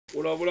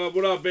What up, what up,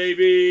 what up,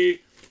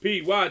 baby?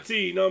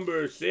 PYT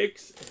number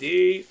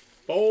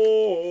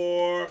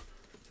 64.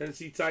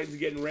 Tennessee Titans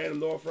getting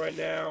randomed off right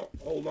now.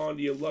 Hold on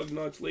to your lug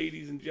nuts,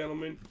 ladies and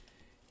gentlemen.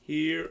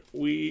 Here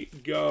we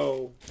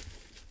go.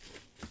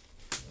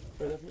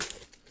 A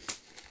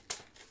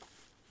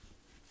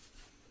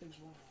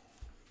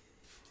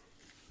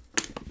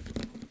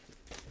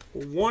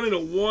 1 and a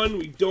 1.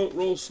 We don't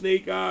roll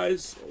snake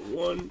eyes. A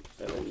 1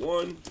 and a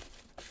 1.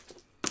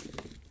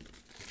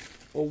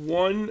 A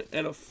 1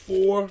 and a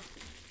 4.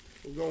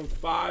 We're going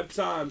 5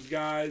 times,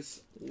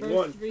 guys. First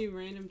 1. 3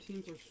 random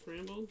teams are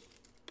scrambled.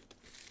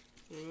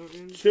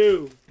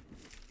 2.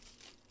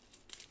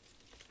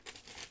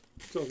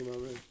 What are you talking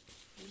about, man?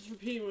 Just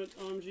repeating what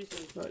OMG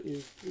said. Not you.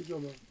 What are you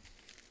talking about?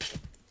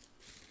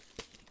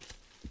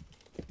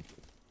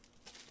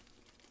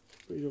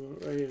 What are you talking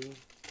about? Right here, man.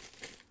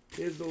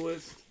 Here's the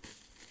list.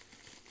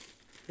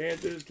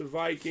 Panthers to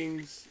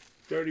Vikings.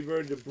 Dirty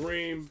Bird to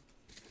Bream.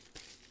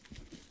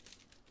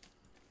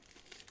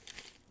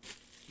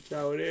 That's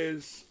how it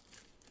is.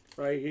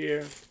 Right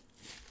here.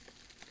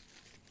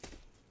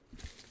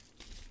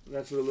 And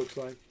that's what it looks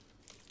like.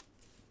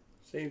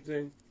 Same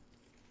thing.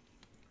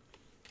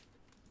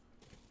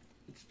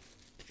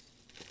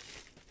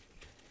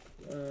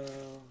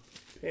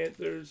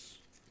 Panthers.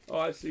 Oh,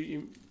 I see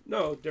you.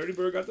 No, Dirty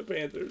Bird got the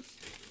Panthers.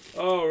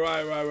 Oh,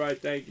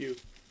 right. Thank you.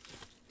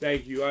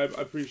 Thank you. I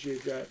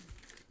appreciate that.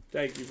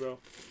 Thank you, bro.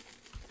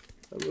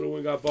 That little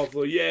one got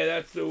Buffalo. Yeah,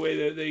 that's the way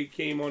that they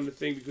came on the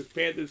thing, because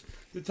Panthers,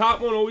 the top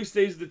one always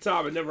stays at the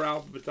top. It never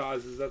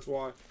alphabetizes. That's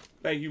why.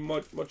 Thank you.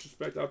 Much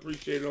respect. I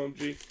appreciate it,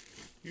 OMG.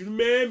 You the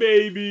man,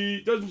 baby.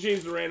 It doesn't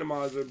change the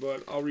randomizer,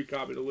 but I'll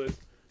recopy the list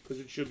because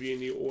it should be in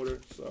the order.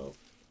 So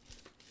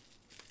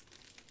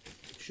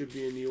it should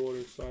be in the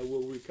order. So I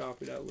will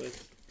recopy that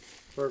list.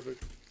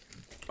 Perfect.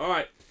 All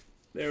right.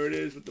 There it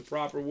is with the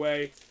proper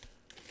way.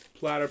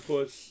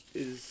 Platypus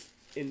is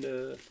in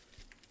the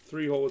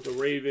 3-hole with the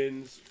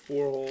Ravens.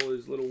 4-hole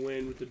is Little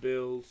Win with the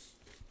Bills.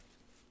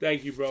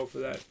 Thank you, bro, for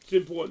that. It's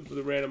important for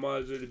the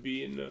randomizer to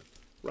be in the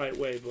right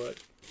way,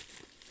 but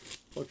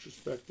much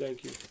respect.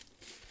 Thank you.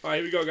 All right,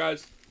 here we go,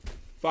 guys.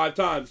 5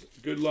 times.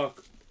 Good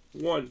luck.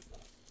 1,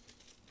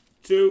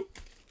 2,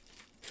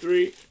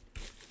 3,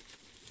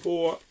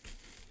 4.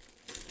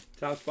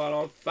 Top spot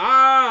on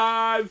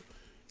 5.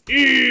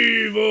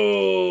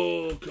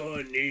 Evil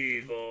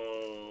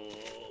Knievel.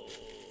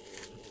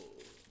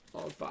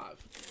 On 5.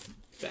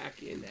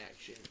 Back in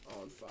action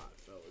on 5,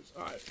 fellas.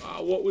 All right.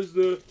 What was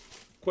the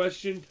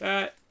question,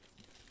 Pat?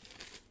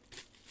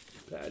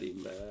 Patty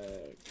Mac.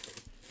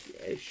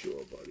 Yeah,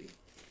 sure, buddy.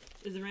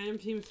 Is the random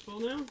teams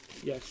full now?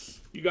 Yes.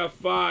 You got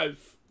 5,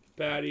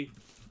 Patty.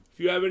 If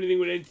you have anything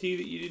with NT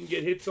that you didn't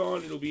get hits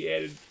on, it'll be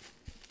added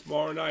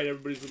tomorrow night.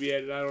 Everybody's will be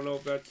added. I don't know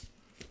if that's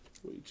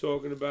what you're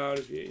talking about,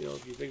 if you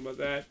think about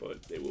that,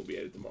 but they will be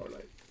added tomorrow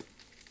night.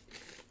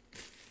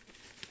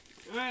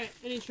 All right.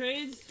 Any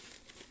trades?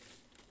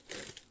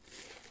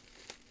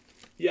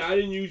 Yeah, I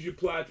didn't use your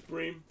Platts,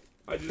 Bream.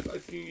 I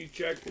seen you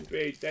checked and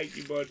paid. Thank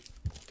you, bud.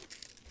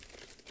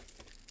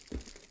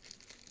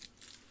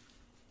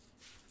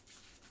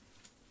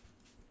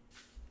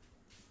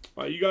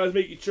 All right, you guys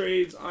make your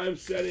trades. I'm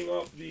setting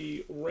up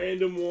the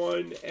random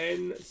one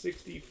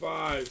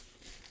N65.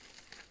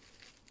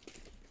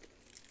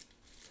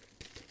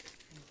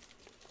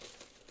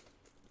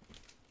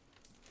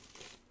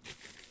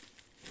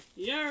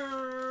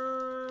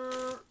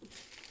 Yeah.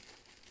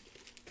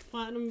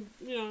 Platinum,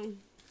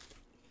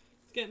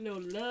 it's getting no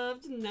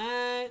love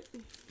tonight.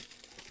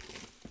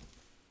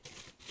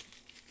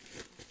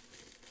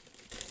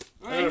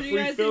 Alright, who do you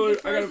guys think the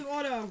first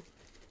auto?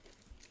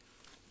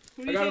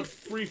 I got a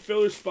free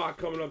filler spot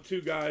coming up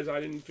too, guys. I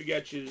didn't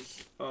forget you.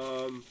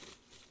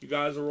 You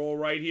guys are all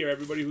right here.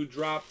 Everybody who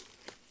dropped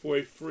for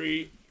a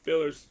free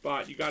filler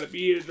spot. You got to be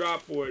here to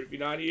drop for it. If you're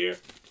not here,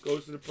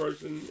 goes to the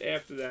person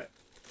after that.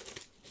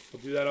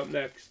 We'll do that up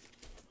next.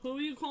 Who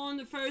are you calling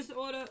the first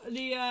order, a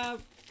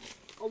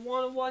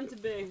 1-on-1 to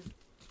be?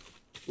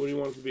 What do you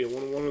want it to be, a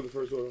 1-on-1 or the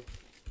first order?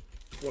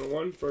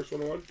 1-on-1? First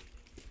 1-on-1?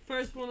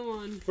 First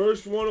 1-on-1.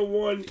 First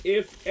 1-on-1,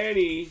 if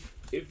any,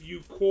 if you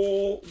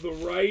call the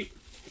right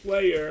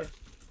player,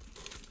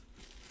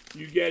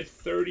 you get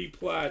 30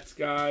 plats,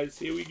 guys.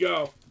 Here we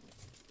go.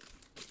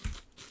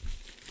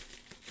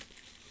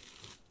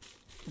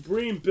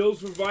 Bream,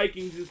 Bills for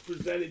Vikings is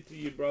presented to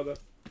you, brother.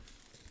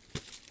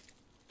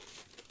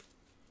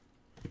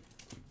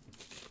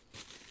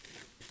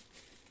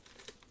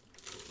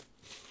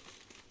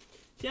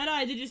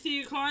 Jedi, did you see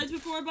your cards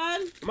before,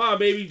 bud? Come on,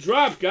 baby.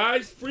 Drop,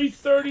 guys. Free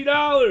 $30.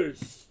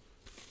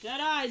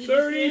 Jedi, did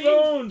 30 you see?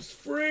 bones.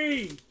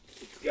 Free.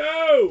 Let's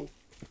go.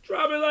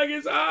 Drop it like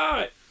it's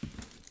hot.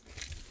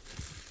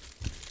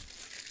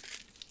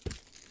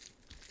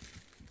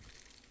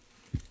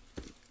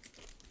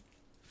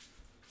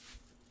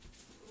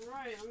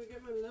 Alright, I'm going to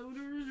get my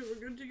loaders and we're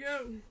good to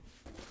go.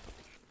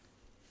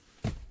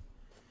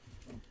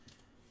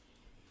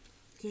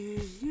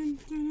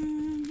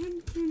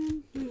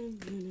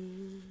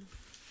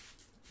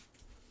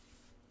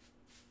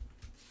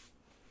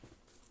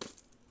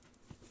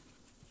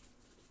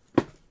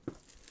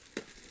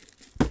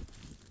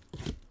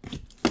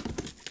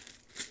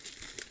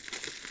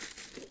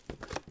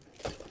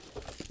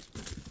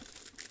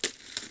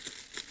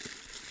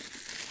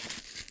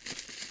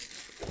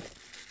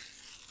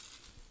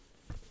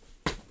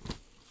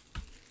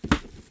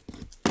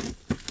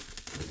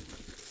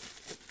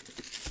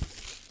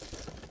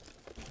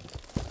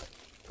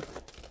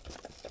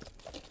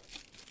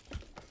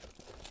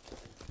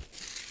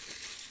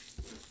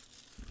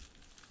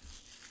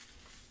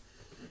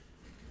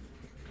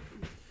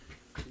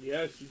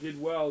 Yes, you did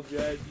well,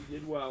 Jed. You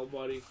did well,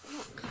 buddy.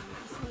 Oh, God,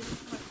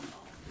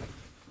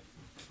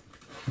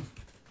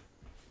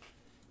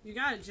 you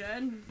got it,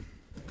 Jed.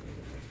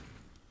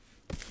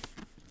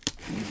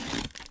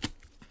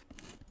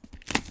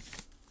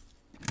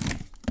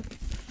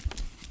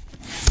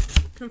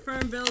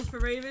 Confirm Bills for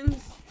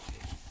Ravens.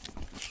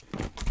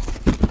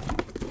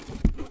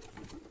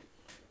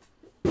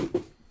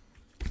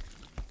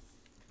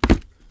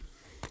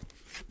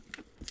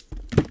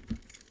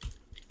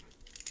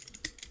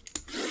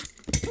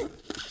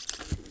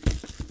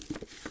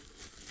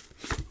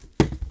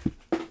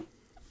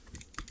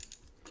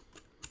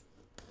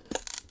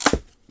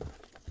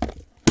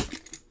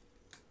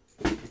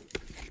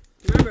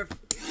 Remember,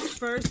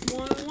 first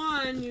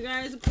 1-1, you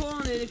guys are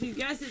pulling it. If you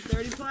guess it,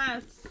 30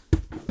 plats.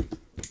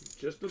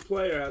 Just the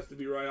player has to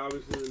be right.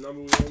 Obviously, the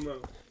number we don't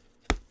know.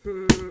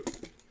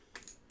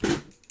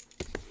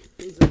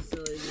 He's so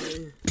silly,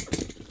 dude.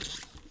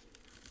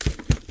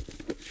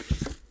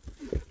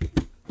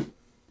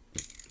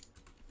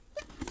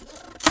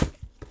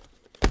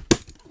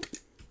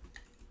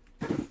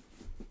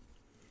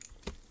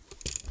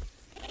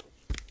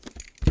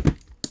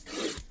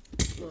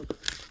 Look.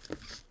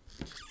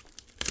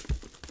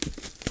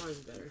 Ours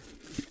is better.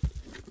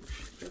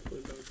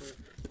 Definitely better.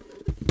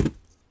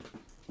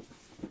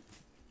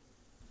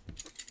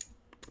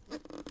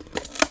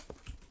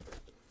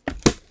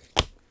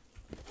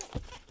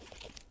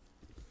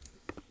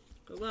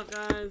 Good luck,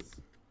 guys.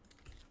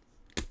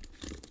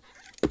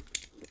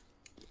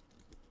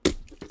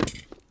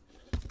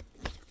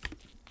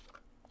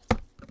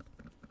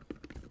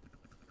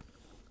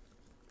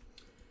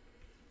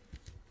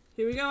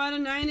 Here we go out of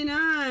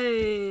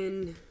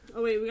 99.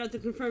 Oh, wait, we got the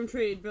confirmed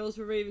trade. Bills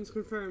for Ravens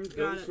confirmed. Got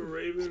Bills it. for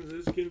Ravens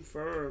is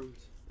confirmed.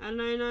 Out of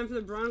 99 for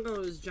the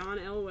Broncos, John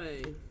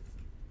Elway.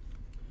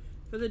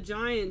 For the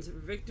Giants,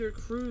 Victor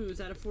Cruz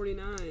out of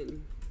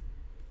 49.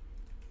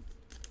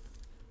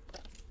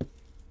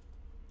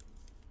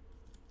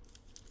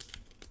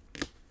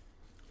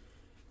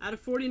 Out of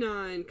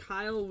 49,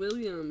 Kyle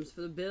Williams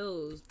for the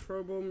Bills.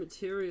 Pro Bowl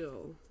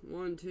material.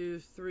 1, 2,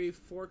 3,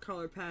 4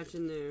 color patch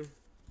in there.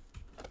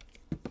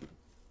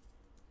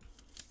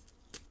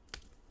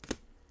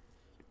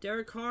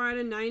 Derek Carr out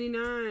of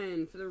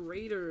 99 for the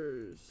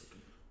Raiders.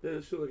 Man,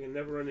 this feels like a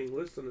never-ending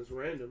list on this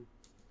random.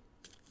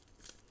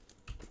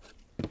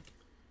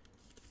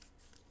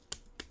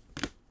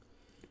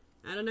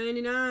 Out of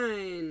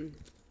 99,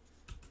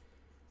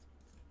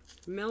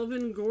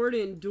 Melvin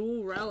Gordon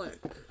dual relic.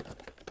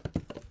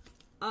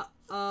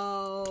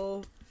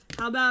 Uh-oh.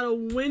 How about a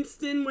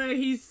Winston where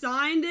he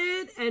signed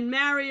it, and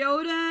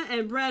Mariota,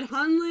 and Brett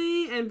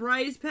Hundley, and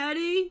Bryce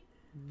Petty?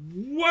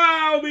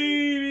 Wow,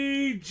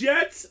 baby!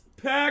 Jets,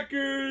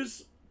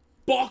 Packers,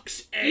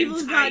 Bucks, and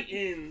Evil's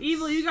Titans.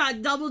 Evil, you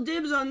got double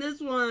dibs on this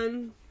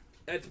one.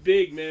 That's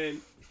big,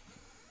 man.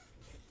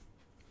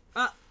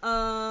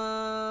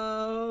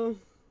 Uh-oh.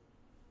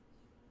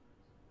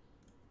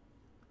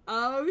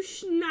 Oh,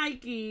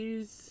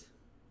 shnikes.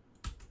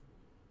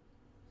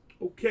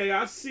 Okay,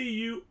 I see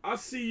you. I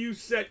see you,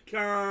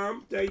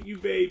 Setcom. Thank you,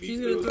 baby. She's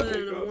going to throw that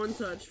in a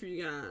one-touch for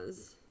you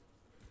guys.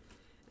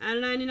 Out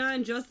of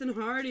 99, Justin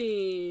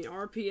Hardy.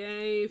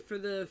 RPA for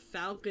the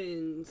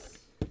Falcons.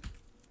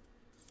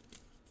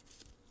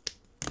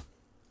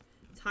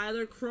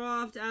 Tyler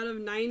Croft out of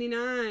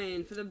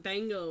 99 for the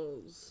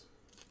Bengals.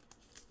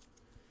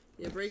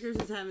 Yeah, Breakers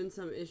is having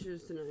some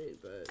issues tonight,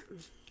 but...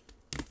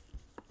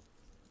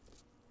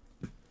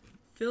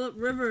 Phillip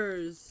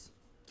Rivers.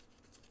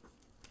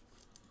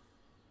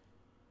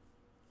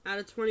 Out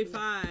of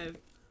 25.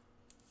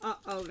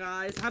 Uh-oh,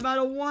 guys. How about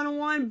a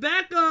 1-1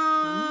 Beckham?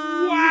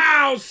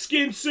 Wow,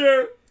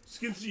 Skinser.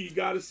 Skinser, you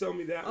got to sell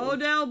me that one.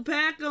 Odell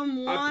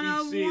Beckham,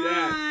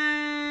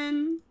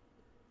 1-1.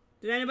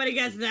 Did anybody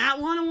guess that 1-1?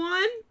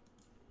 Wow.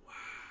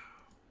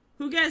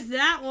 Who guessed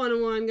that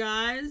 1-1,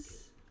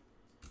 guys?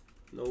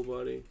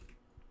 Nobody.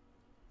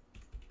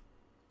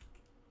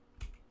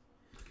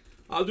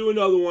 I'll do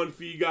another one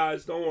for you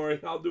guys. Don't worry.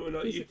 I'll do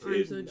another.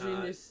 I'm so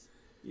genius.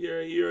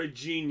 You're a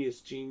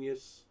genius.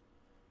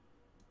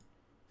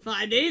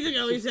 5 days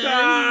ago, he said.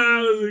 That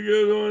was a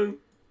good one.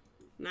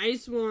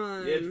 Nice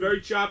one. Yeah, it's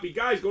very choppy.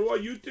 Guys, go to our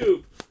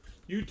YouTube.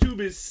 YouTube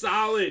is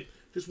solid.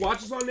 Just watch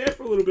us on there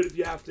for a little bit if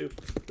you have to.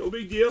 No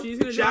big deal. She's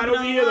gonna chat drop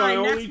over it here, though. I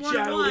online. only Next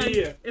chat 1-1. over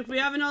here. If we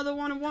have another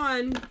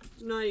 1-1,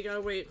 no, you gotta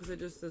wait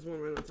because there's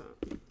one right on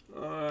top.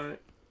 Alright.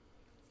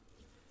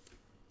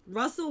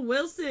 Russell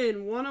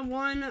Wilson,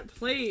 1-1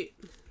 plate.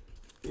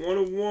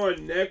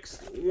 1-1.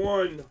 Next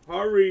one.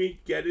 Hurry.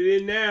 Get it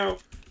in now.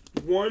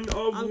 One of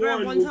I'll one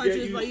grab one will touches,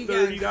 get you but you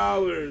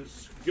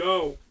 $30.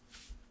 Go.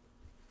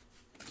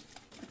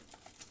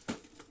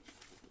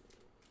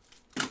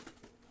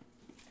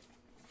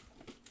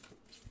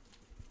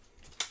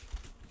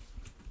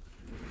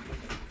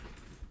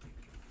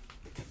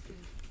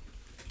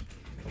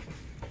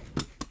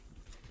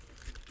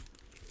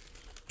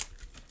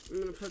 I'm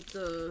gonna put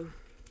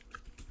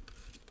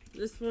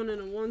this one in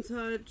a one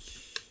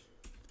touch.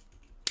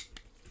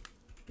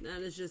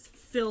 That is just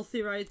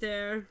filthy right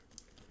there.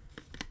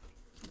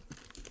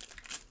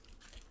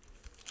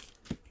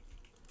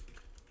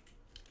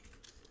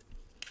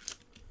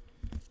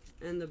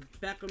 And the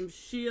Beckham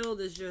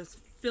shield is just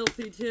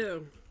filthy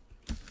too.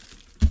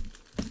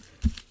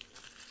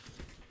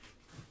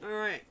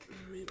 Alright,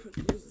 let me put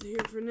this here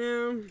for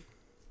now.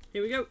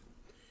 Here we go.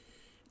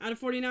 Out of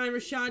 49,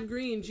 Rashad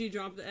Green. G,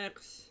 drop the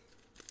X.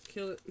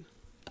 Kill it.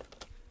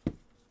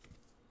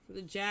 For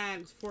the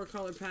Jags,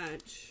 4-color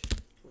patch.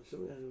 Well,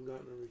 somebody hasn't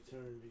gotten a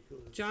return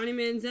because Johnny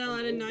Manziel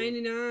out of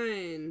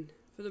 99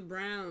 for the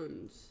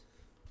Browns.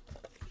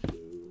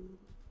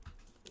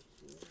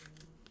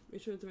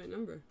 Make sure it's the right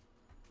number.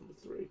 Number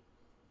 3.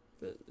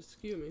 But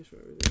skew, make sure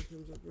everything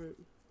comes up right.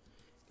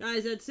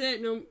 Guys, that's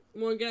it. No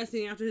more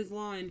guessing after his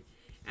line.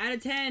 Out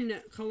of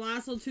 10,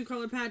 Colossal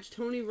 2-color patch,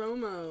 Tony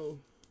Romo.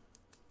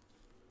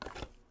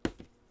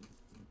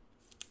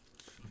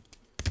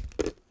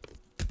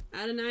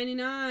 Out of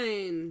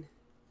 99,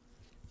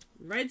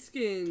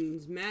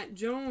 Redskins, Matt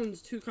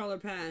Jones, 2-color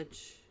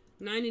patch.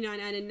 99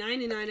 out of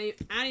 99. Are you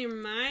out of your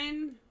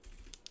mind?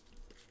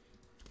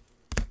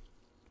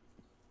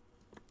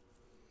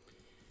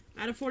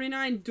 Out of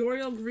 49,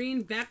 Dorial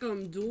Green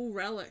Beckham, dual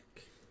relic.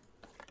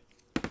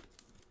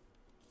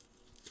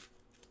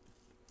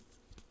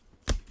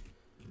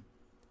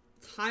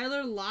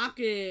 Tyler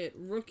Lockett,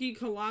 rookie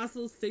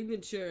colossal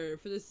signature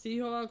for the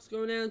Seahawks,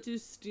 going down to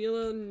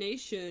Steeler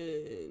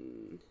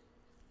Nation.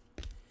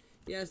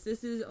 Yes,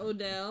 this is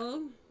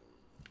Odell.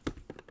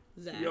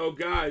 Zach. Yo,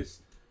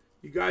 guys.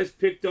 You guys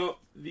picked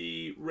up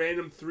the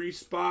random 3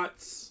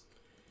 spots.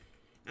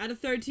 Out of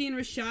 13,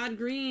 Rashad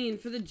Green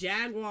for the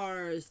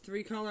Jaguars.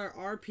 3-color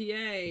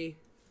RPA.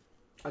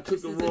 I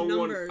took the wrong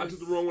one. I took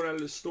the wrong one out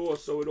of the store,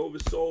 so it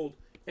oversold.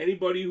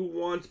 Anybody who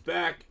wants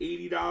back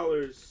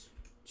 $80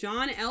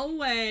 John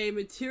Elway,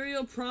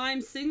 Material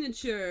Prime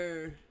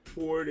signature.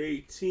 for a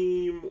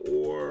team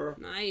or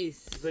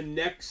Nice. the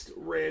next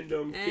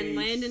random And case.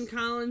 Landon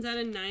Collins out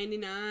of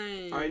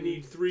 99. I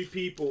need 3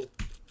 people.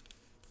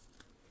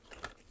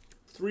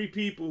 3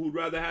 people who'd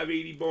rather have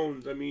 80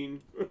 bones. I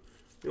mean, you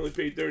only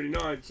paid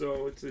 $39,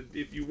 so it's a,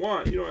 if you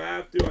want, you don't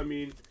have to. I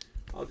mean,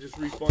 I'll just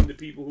refund the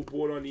people who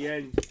bought on the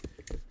end.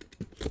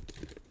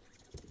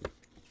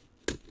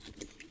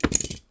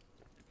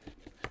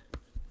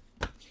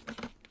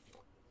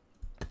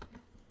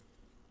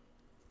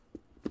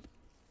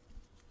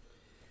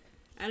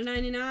 Out of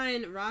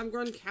 99, Rob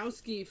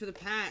Gronkowski for the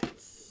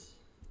Pats.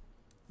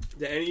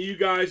 Do any of you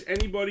guys,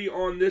 anybody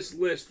on this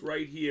list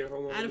right here?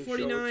 Hold on. Out of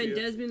 49,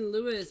 Desmond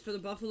Lewis for the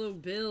Buffalo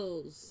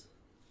Bills.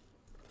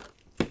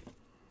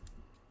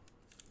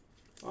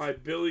 All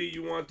right, Billy,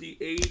 you want the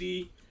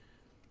 80?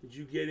 Did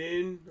you get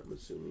in? I'm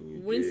assuming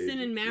you Winston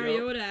did. and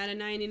Mariota out of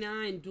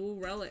 99, dual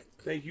relic.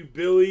 Thank you,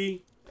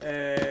 Billy.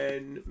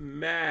 And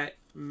Matt,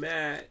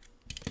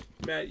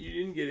 you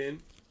didn't get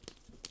in.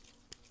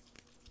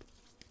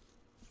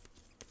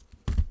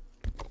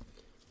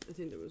 I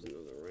think there was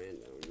another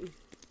random.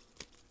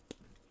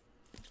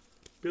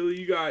 Billy,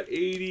 you got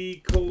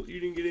 80. Colt, you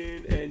didn't get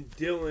in. And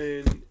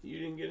Dylan, you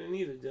didn't get in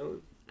either,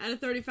 Dylan. Out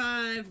of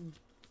 35,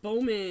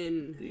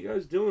 Bowman. What are you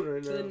guys doing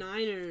right For the now?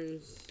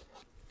 Niners.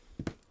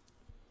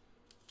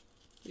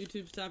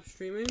 YouTube stopped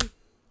streaming.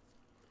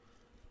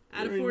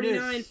 Out of Very 49,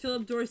 nice.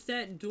 Philip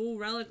Dorsett, dual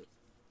relic.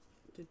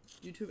 Did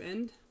YouTube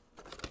end?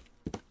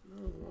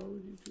 No, why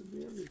would YouTube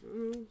be ended? I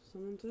don't know.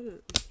 Someone said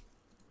it.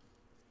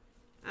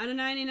 Out of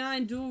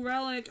 99, dual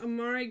relic,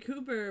 Amari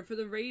Cooper for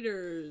the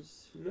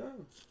Raiders.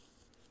 No.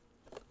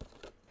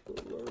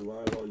 Learn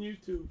live on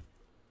YouTube.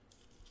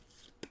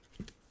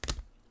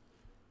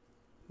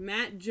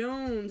 Matt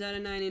Jones out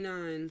of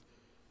 99.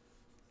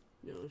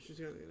 No, she's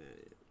got to get at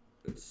it.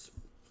 It's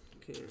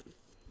can't.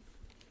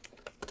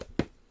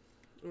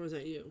 Or was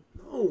that you?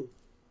 No.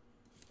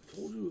 I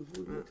told you.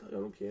 I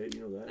don't care.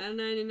 You know that. Out of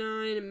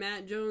 99,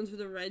 Matt Jones for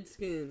the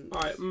Redskins.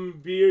 All right,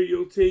 Beer,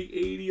 you'll take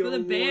 80 For on the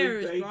one.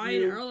 Bears, Thank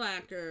Brian you.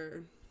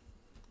 Urlacher.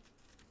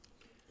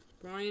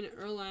 Brian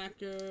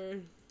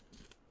Urlacher.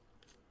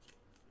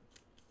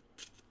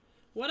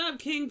 What up,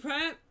 King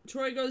Prep?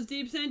 Troy Goes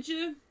Deep sent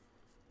you?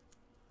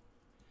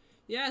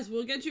 Yes,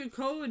 we'll get you a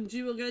code and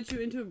G will get you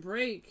into a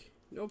break.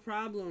 No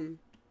problem.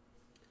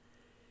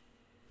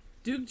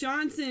 Duke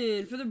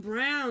Johnson for the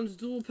Browns,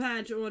 dual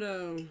patch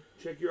auto.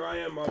 Check your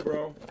IM, my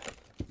bro.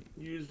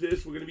 Use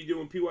this. We're going to be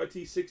doing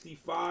PYT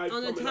 65.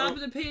 On the coming top up. of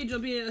the page, there'll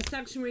be a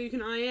section where you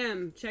can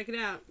IM. Check it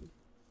out.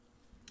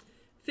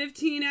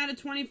 15 out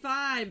of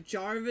 25,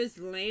 Jarvis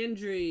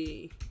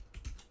Landry.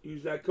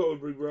 Use that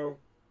code, big bro.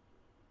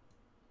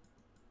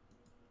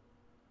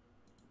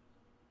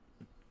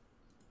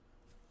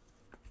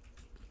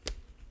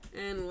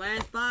 And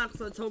last box,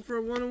 let's hope for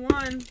a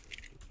 101.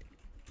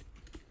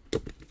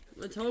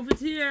 Let's hope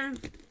it's here.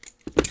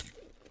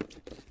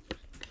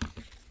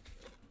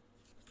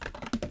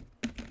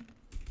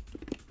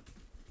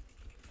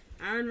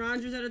 Aaron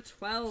Rodgers at a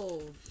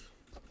 12.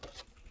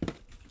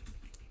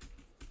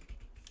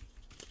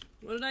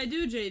 What did I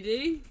do,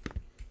 JD?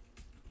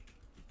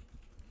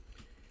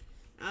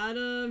 Out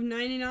of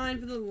 99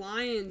 for the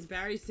Lions,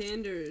 Barry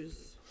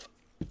Sanders.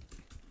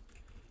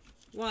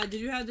 What,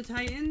 did you have the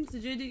Titans?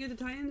 Did JD get the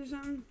Titans or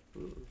something?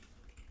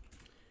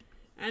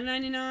 At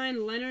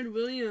 99, Leonard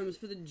Williams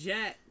for the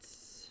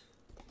Jets.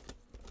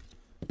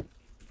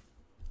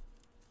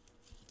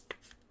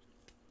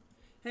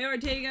 Hey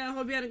Ortega,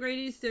 hope you had a great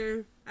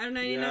Easter. Out of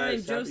 99,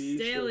 Yes, Joe happy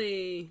Easter.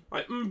 Staley. All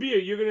right, Beer,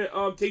 you're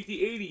gonna take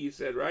the 80. You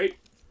said, right?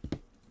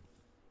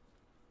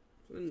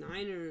 For the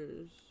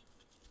Niners.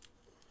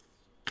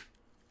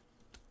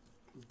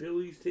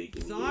 Billy's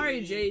taking.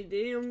 Sorry, the 80.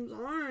 JD. I'm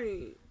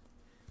sorry.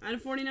 Out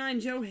of 49,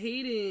 Joe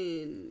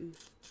Hayden.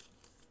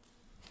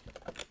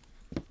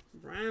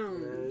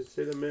 Browns. Yeah, it's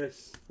hit or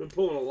miss. Been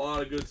pulling a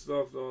lot of good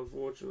stuff though,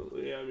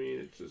 unfortunately. I mean,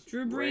 it's just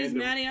Drew Brees, random.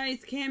 Matty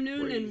Ice, Cam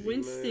Newton, Crazy, and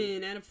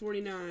Winston man. out of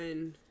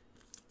 49.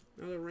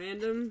 Another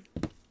random.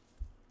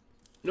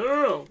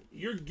 No.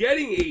 You're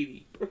getting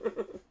 80.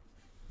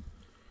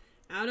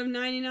 Out of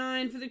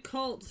 99 for the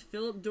Colts,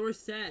 Philip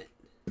Dorsett.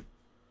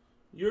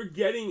 You're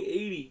getting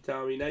 80,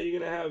 Tommy. Now you're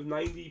gonna have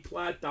 90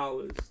 plat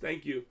dollars.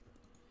 Thank you.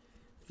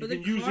 For You the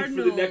can use it for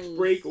the Cardinals. next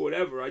break or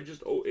whatever. I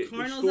just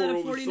Cardinals out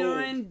of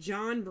 49,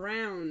 John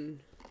Brown.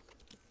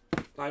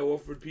 I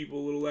offered people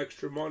a little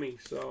extra money,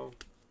 so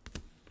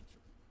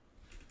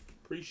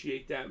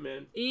appreciate that,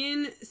 man.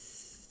 Ian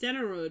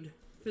Stenerud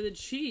for the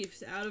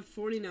Chiefs out of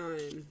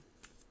 49.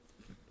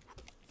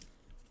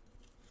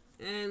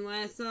 And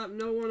last up,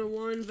 no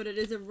 101, but it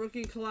is a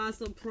rookie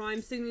colossal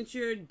prime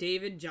signature,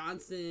 David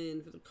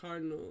Johnson for the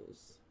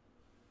Cardinals.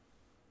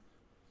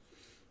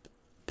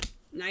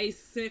 Nice,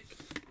 sick.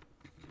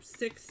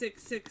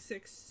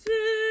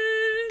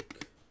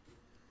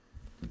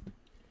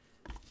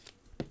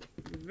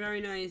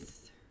 Very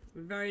nice.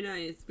 Very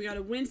nice. We got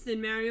a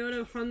Winston,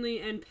 Mariota, Hundley,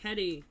 and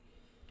Petty.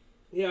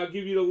 Yeah, I'll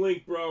give you the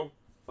link, bro.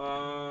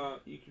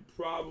 You could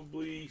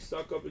probably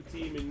suck up a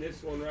team in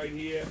this one right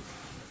here.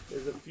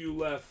 There's a few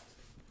left.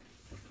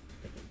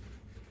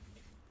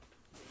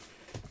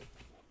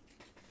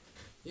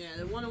 Yeah,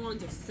 the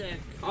 101s are sick.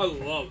 I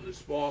love the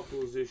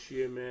sparkles this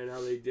year, man,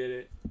 how they did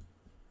it.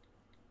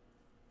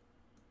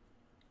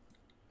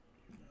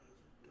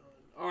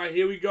 Alright,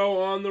 here we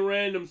go on the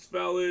randoms,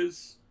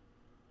 fellas.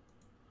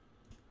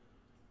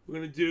 We're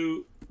going to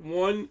do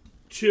 1,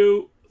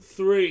 2,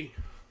 3.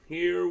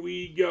 Here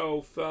we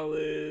go,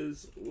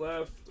 fellas.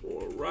 Left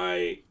or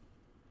right.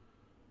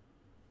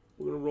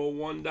 We're going to roll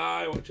one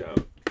die. Watch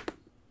out.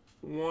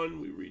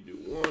 1, we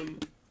redo 1.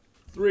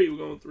 3, we're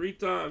going 3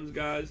 times,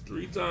 guys.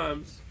 3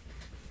 times.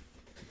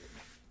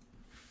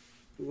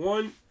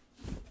 1,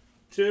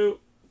 2,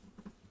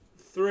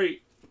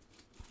 3.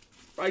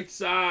 Right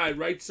side,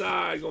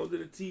 going to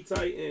the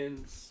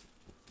T-Titans.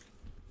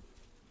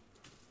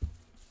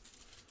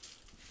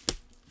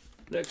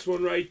 Next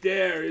one right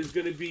there is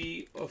going to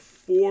be a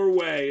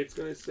 4-way. It's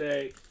going to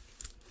say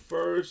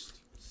first,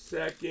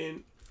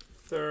 second,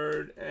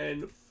 third,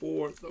 and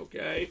fourth,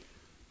 okay?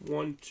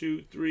 1,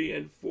 2, 3,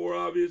 and 4,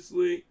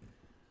 obviously.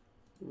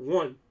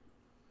 1,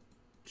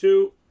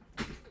 2,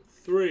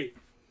 3.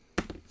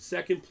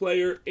 Second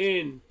player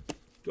in.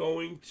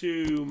 Going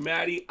to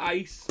Matty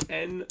Ice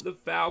and the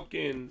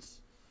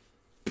Falcons.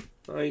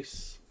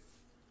 Nice.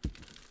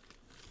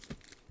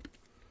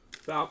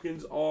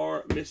 Falcons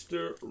are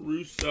Mr.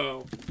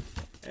 Russo.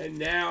 And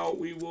now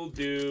we will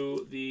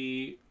do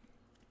the...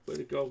 Where'd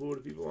it go? Who are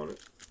the people on it?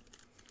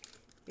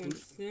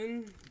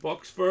 Winston.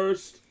 Bucks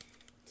first.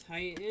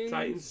 Titans.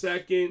 Titans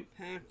second.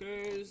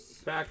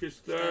 Packers. Packers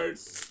third.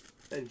 Jets.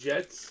 And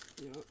Jets.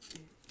 Yep.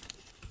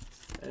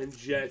 And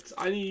Jets.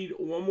 I need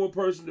one more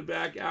person to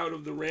back out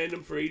of the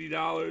random for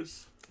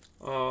 $80.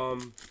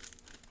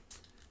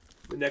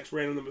 The next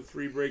random number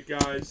 3 break,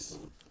 guys.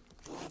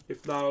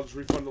 If not, I'll just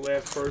refund the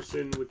last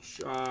person, which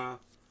the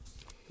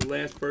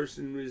last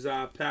person is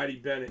Patty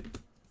Bennett.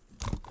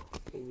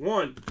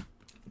 1,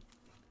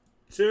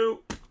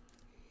 2,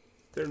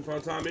 third and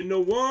final time in the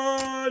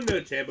 1.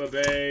 The Tampa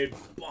Bay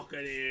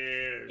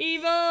Buccaneers.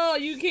 Evil,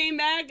 you came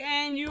back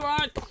and you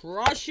are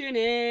crushing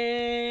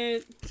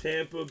it.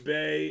 Tampa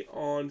Bay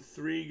on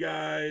 3,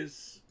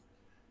 guys.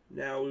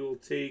 Now we will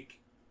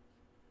take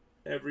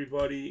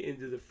everybody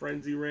into the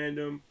frenzy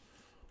random.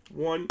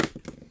 1,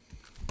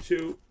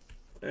 2,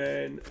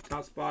 and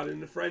top spot in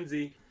the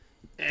frenzy.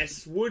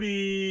 S. Woody.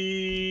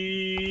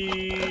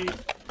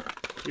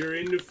 You're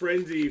in the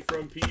frenzy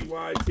from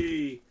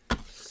PYT.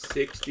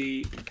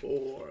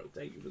 64.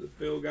 Thank you for the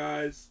fill,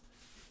 guys.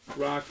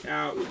 Rock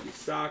out with your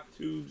sock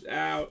tubes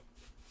out.